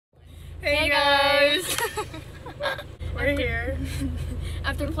Hey guys! We're here.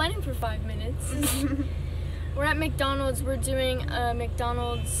 After planning for 5 minutes. We're at McDonald's. We're doing a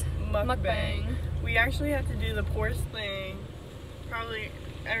McDonald's mukbang. We actually have to do the poorest thing probably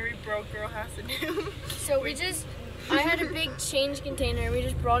every broke girl has to do. So I had a big change container. We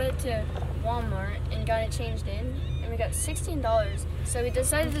just brought it to Walmart and got it changed in. And we got $16. So we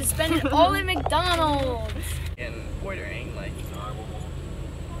decided to spend it all at McDonald's. And ordering like...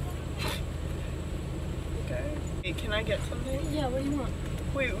 Okay. Hey, can I get something? Yeah, what do you want?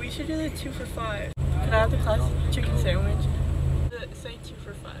 Wait, we should do the 2 for $5. Can I have the classic chicken sandwich? Say 2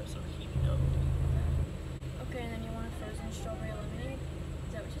 for $5 so heat it up. Okay, and then you want a frozen strawberry lemonade?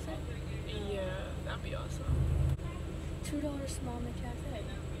 Is that what you said? Yeah, that'd be awesome. $2 small McCafe.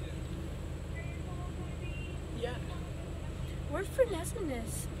 Yeah. We're finessing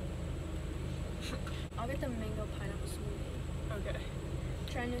this. I'll get the mango pineapple smoothie. Okay.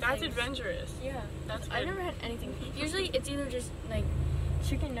 Trying to That's adventurous. Yeah. That's good. I've never had anything. Usually it's either just like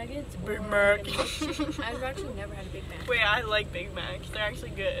chicken nuggets or Big Mac. I've actually never had a Big Mac. Wait, I like Big Macs. They're actually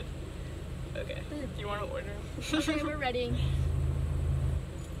good. Okay. Do you want to order? Okay, we're ready.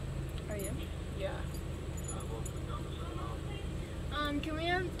 Are you? Yeah. Can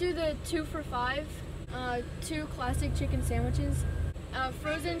we do the 2 for $5? 2 classic chicken sandwiches,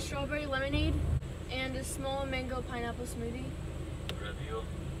 frozen strawberry lemonade, and a small mango pineapple smoothie.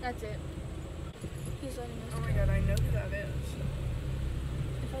 That's it. He's letting us Oh my god, I know who that is.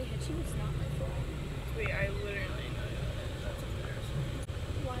 If I hit you, it's not my fault. Wait, I literally know who that is. That's embarrassing.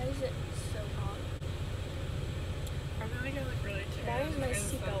 Why is it so hot? I feel like I look really Why terrible. is my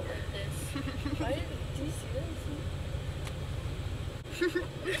seatbelt like this? Why do you see this?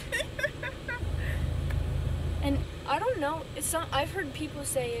 And I don't know. It's not. I've heard people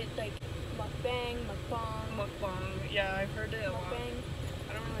say it like mukbang, mukbang. Mukbang. Yeah, I've heard it a lot. Mukbang.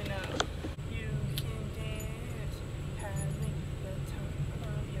 I don't really know. You can dance, having the time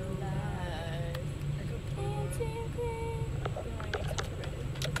of your life. I could put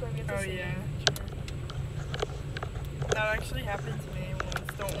Oh yeah. Sure. That actually happened to me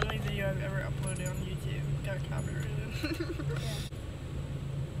once. The only video I've ever uploaded on YouTube got copyrighted. Yeah.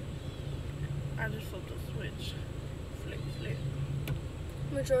 I just flipped a switch. Flip.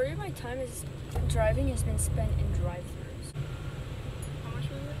 Majority of my time is driving has been spent in drive-thrus. How much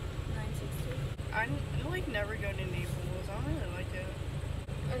was it? $9.60. I like never go to Naples. I don't really like it.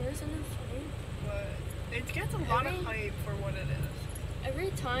 And isn't it funny? But it gets a lot of hype for what it is.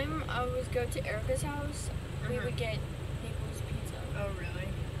 Every time I would go to Erica's house, we would get Naples pizza. Oh really?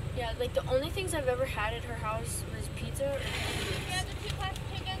 Yeah, like the only things I've ever had at her house was pizza or pancakes. You have the 2 classic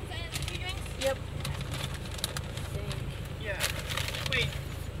chickens and 2 drinks? Yep. Yeah. Wait.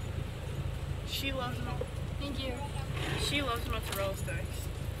 She loves Thank you. She loves mozzarella sticks.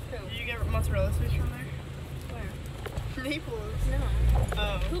 Who? Did you get mozzarella sticks from there? Where? Naples. No.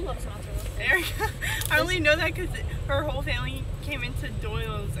 Oh. Who loves mozzarella sticks? Erica. I only know that because her whole family came into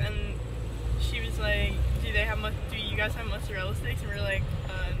Doyle's and she was like, do you guys have mozzarella sticks? And we were like,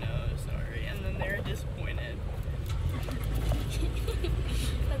 no, sorry. And then they were disappointed.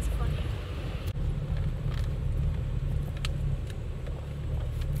 That's funny.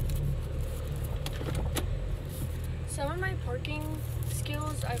 Some of my parking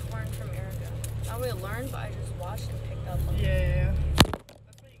skills I've learned from Erica. Not really learned, but I just watched and picked up on Yeah.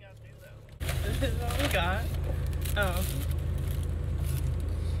 That's what you gotta do though. This is all we got. Oh.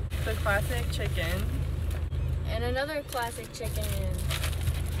 The classic chicken. And another classic chicken.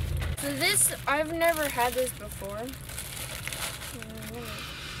 So this, I've never had this before.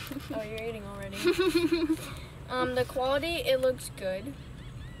 Oh, you're eating already. The quality, it looks good.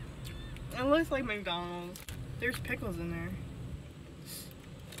 It looks like McDonald's. There's pickles in there.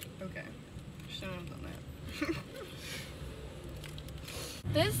 Okay. Shouldn't have done that.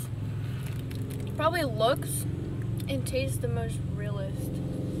 This probably looks and tastes the most realist.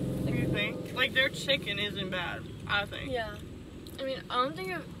 You think? Like their chicken isn't bad, I think. Yeah. I mean, I don't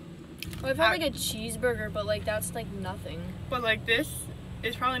think I've had like a cheeseburger, but like that's like nothing. But like this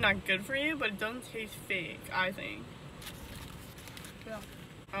is probably not good for you, but it doesn't taste fake, I think. Yeah.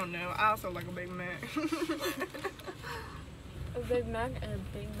 I don't know. I also like a Big Mac. A Big Mac and a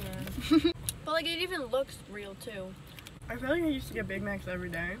Big Man. But like it even looks real too. I feel like I used to get Big Macs every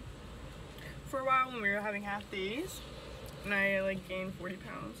day for a while when we were having half days, and I like gained 40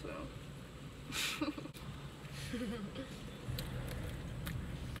 pounds. So.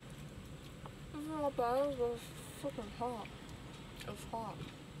 It's not bad. It's fucking hot. It's hot.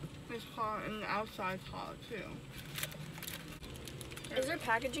 It's hot and the outside's hot too. Is their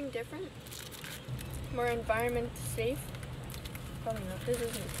packaging different? More environment safe? Probably not. This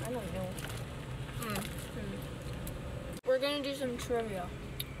isn't. I don't know. Mm. We're gonna do some trivia.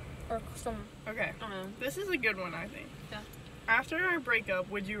 Or some. Okay. This is a good one, I think. Yeah. After our breakup,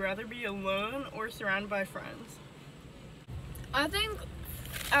 would you rather be alone or surrounded by friends? I think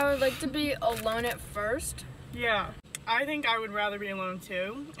I would like to be alone at first. Yeah. I think I would rather be alone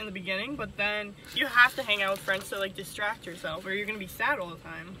too in the beginning, but then you have to hang out with friends to like distract yourself or you're gonna be sad all the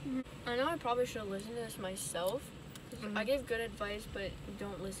time. I know I probably should listen to this myself. I give good advice, but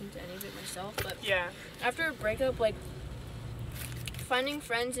don't listen to any of it myself. But yeah, after a breakup, like finding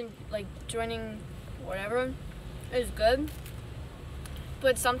friends and like joining whatever is good.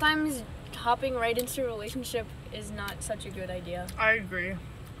 But sometimes hopping right into a relationship is not such a good idea. I agree.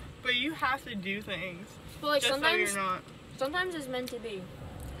 But you have to do things. But like just sometimes, so you're not. Sometimes it's meant to be.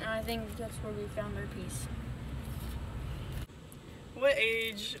 And I think that's where we found our peace. What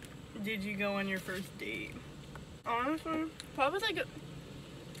age did you go on your first date? Honestly, probably like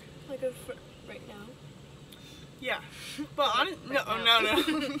right now. Yeah, but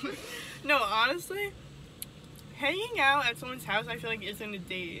no, honestly, hanging out at someone's house, I feel like isn't a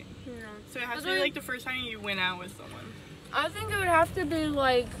date. No. So it has to be like the first time you went out with someone. I think it would have to be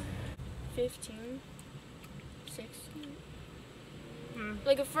like 15, 16.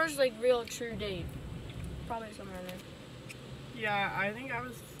 Like a first like real true date. Probably somewhere in there. Yeah, I think I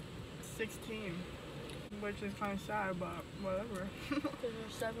was 16, which is kind of sad, but whatever. Because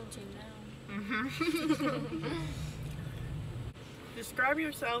we're 17 now. Describe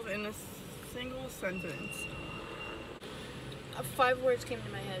yourself in a single sentence. 5 words came to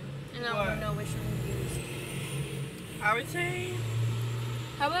my head, and I don't know which one to use. I would say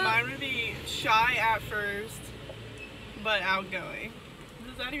how about mine would be shy at first, but outgoing.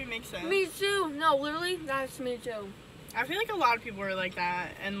 Does that even make sense? Me too. No, literally, that's me too. I feel like a lot of people are like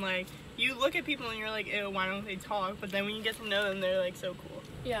that, and like you look at people and you're like, ew, why don't they talk? But then when you get to know them, they're like so cool.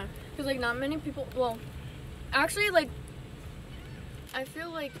 Yeah, because like not many people. Well, actually, like I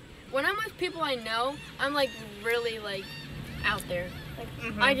feel like when I'm with people I know, I'm like really like out there. Like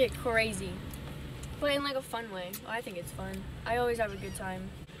I get crazy, but in like a fun way. I think it's fun. I always have a good time.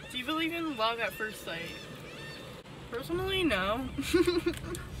 Do you believe in love at first sight? Personally, no.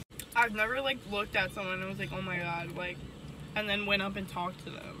 I've never like looked at someone and was like, oh my god, like, and then went up and talked to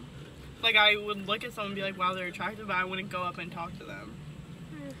them. Like I would look at someone and be like, wow, they're attractive, but I wouldn't go up and talk to them.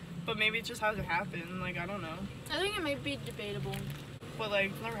 But maybe it just hasn't happened. Like, I don't know. I think it might be debatable. But like,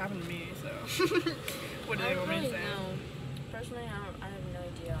 it's never happened to me, so what do they want me to say? No. Personally, I have no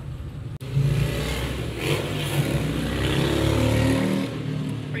idea.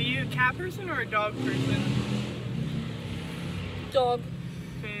 Are you a cat person or a dog person? Dog.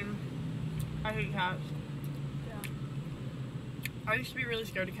 Same. I hate cats. Yeah. I used to be really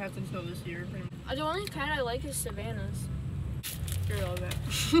scared of cats until this year. Pretty much. The only cat I like is Savannah's. Screw all that.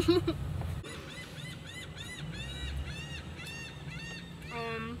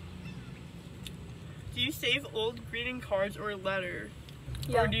 Do you save old greeting cards or letters?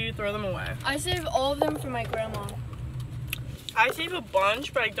 Yeah. Or do you throw them away? I save all of them for my grandma. I save a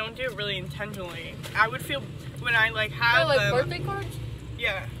bunch, but I don't do it really intentionally. I would feel when I like have like them. Birthday cards?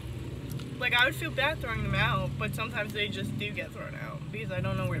 Yeah. Like I would feel bad throwing them out, but sometimes they just do get thrown out because I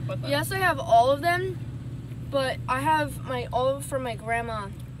don't know where to put them. Yes, I have all of them, but I have all from my grandma.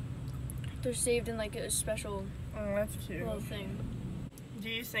 They're saved in like a special that's cute. little thing. Do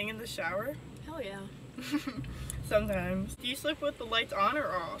you sing in the shower? Hell yeah. Sometimes. Do you sleep with the lights on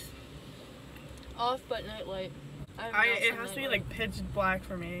or off? Off, but nightlight. It has to be like pitch black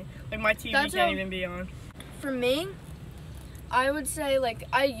for me. Like my TV can't even be on. For me, I would say like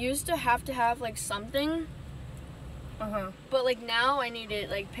I used to have like something. But like now I need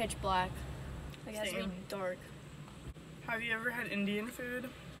it like pitch black. Like it has to be dark. Have you ever had Indian food?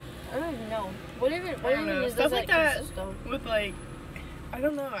 I don't even know. What even is stuff like that consist of? with like, I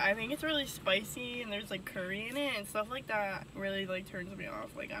don't know. I think it's really spicy and there's like curry in it and stuff like that really like turns me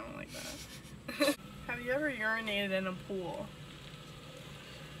off. Like I don't like that. Have you ever urinated in a pool?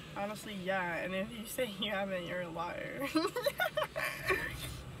 Honestly, yeah. And if you say you haven't, you're a liar.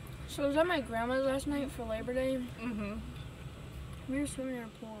 So I was at my grandma's last night for Labor Day. We were swimming in a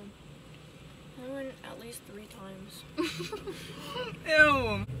pool. I went at least 3 times.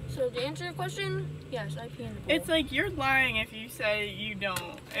 Ew. So to answer your question, yes, I pee in the pool. It's like you're lying if you say you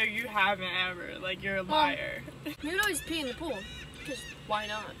don't or you haven't ever. Like you're a liar. You would always pee in the pool, because why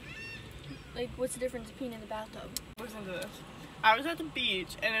not? Like, what's the difference of peeing in the bathtub? Listen to this. I was at the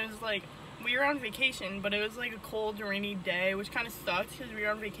beach and it was like, we were on vacation, but it was like a cold, rainy day, which kind of sucked because we were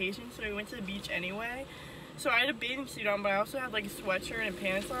on vacation, so we went to the beach anyway. So I had a bathing suit on, but I also had like a sweatshirt and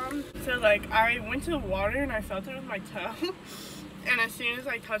pants on. So like, I went to the water and I felt it with my toe. and as soon as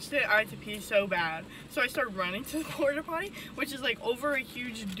I touched it, I had to pee so bad. So I started running to the porta potty, which is like over a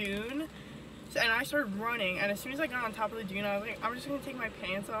huge dune. And I started running, and as soon as I got on top of the dune, I was like, I'm just gonna take my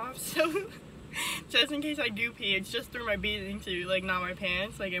pants off. So just in case I do pee, it's just through my bathing suit, like not my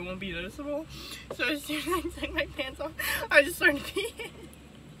pants, like it won't be noticeable. So as soon as I took my pants off, I just started peeing.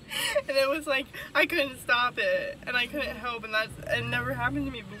 And it was like, I couldn't stop it, and I couldn't help, and it never happened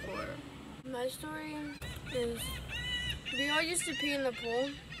to me before. My story is, we all used to pee in the pool,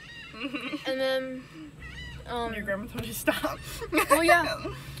 and then, your grandma told you to stop. well, yeah,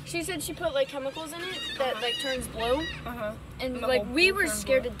 she said she put like chemicals in it that like turns blue, and like we were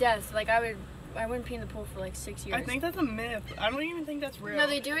scared to death. Like I wouldn't pee in the pool for like 6 years. I think that's a myth. I don't even think that's real. No,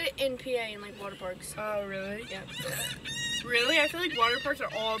 they do it in PA in like water parks. Oh, really? Yeah. Really? I feel like water parks are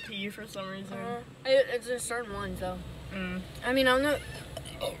all pee for some reason. It's a certain ones though. I mean, I don't know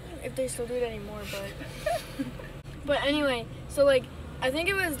if they still do it anymore, but but anyway, so like I think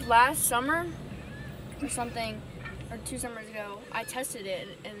it was last summer or something, or 2 summers ago, I tested it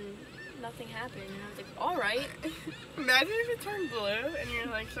and nothing happened, and I was like, all right. Imagine if it turned blue and you're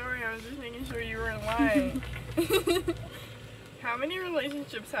like, sorry, I was just making sure you weren't lying. How many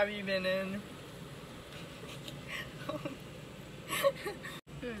relationships have you been in?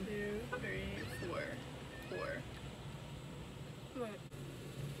 2, 3, 4. What?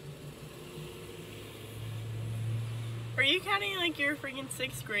 Are you counting like your freaking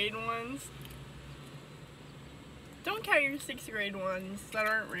 6th grade ones? Don't count your 6th grade ones that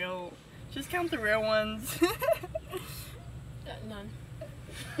aren't real. Just count the real ones. None.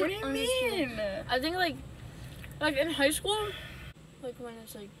 What do you mean? I think like in high school, like when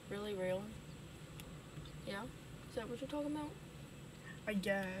it's like really real. Yeah? Is that what you're talking about? I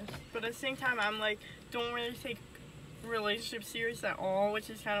guess. But at the same time, I'm like, don't really take relationships serious at all, which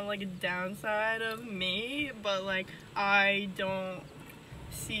is kind of like a downside of me. But like, I don't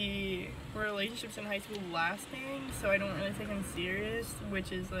see relationships in high school lasting, so I don't really take them serious,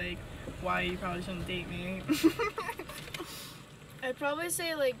 which is like why you probably shouldn't date me. I'd probably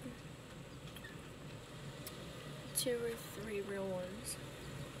say like 2 or 3 real ones.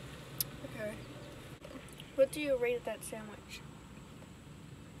 Okay. What do you rate that sandwich?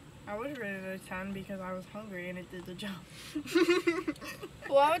 I would rate it a 10 because I was hungry and it did the job.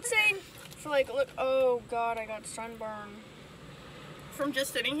 Well, I would say for like, look, oh god, I got sunburn. From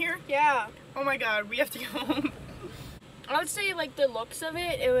just sitting here? Yeah. Oh my god, we have to go home. I would say like the looks of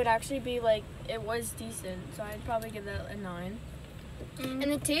it, it would actually be like, it was decent, so I'd probably give that a 9. And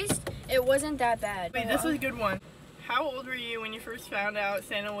the taste, it wasn't that bad. Wait, this is a good one. How old were you when you first found out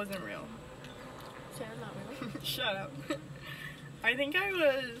Santa wasn't real? Santa's not real. Shut up. I think I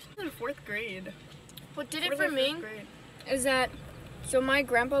was in 4th grade. What did it for me is that, so my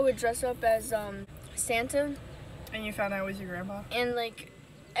grandpa would dress up as Santa. And you found out it was your grandpa? And like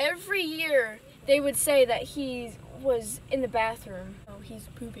every year they would say that he was in the bathroom. Oh, he's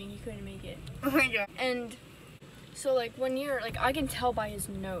pooping, he couldn't make it. Oh my god. And so like 1 year, like I can tell by his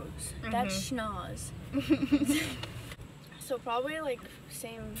nose. That's schnoz. So probably like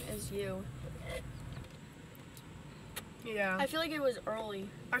same as you. Yeah. I feel like it was early.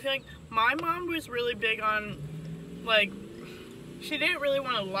 I feel like my mom was really big on, like, she didn't really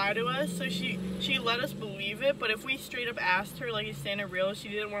want to lie to us, so she let us believe it, but if we straight up asked her, like, is Santa real, she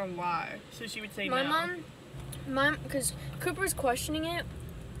didn't want to lie, so she would say no. My mom, because Cooper's questioning it,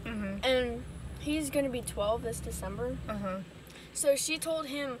 and he's going to be 12 this December. So she told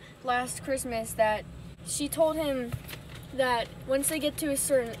him last Christmas that, once they get to a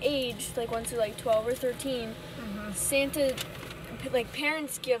certain age, like once they're like 12 or 13, Santa, like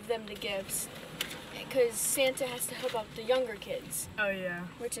parents give them the gifts because Santa has to help out the younger kids. Oh yeah.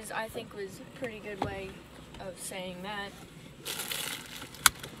 Which is, I think, was a pretty good way of saying that.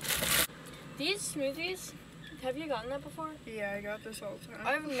 These smoothies, have you gotten that before? Yeah, I got this all the time.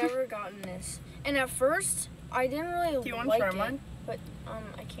 I've never gotten this. And at first, I didn't really like it. Do you want to try mine? But,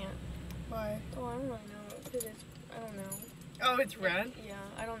 I can't. Why? Oh, I don't really know. Because it's, I don't know. Oh, it's red? Yeah,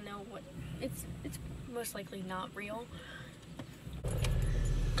 I don't know what, it's most likely not real.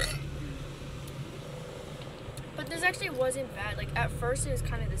 But this actually wasn't bad. Like, at first it was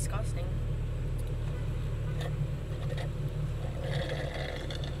kind of disgusting.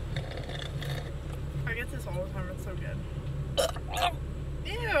 I get this all the time, it's so good.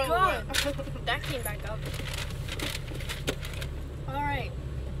 Ew! God. That came back up. Alright.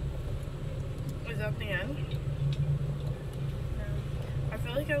 Is that the end? I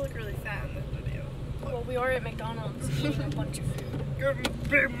feel like I look really fat in this video. Well, we are at McDonald's eating a bunch of food. Get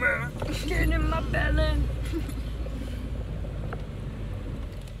in my belly. Get in my belly.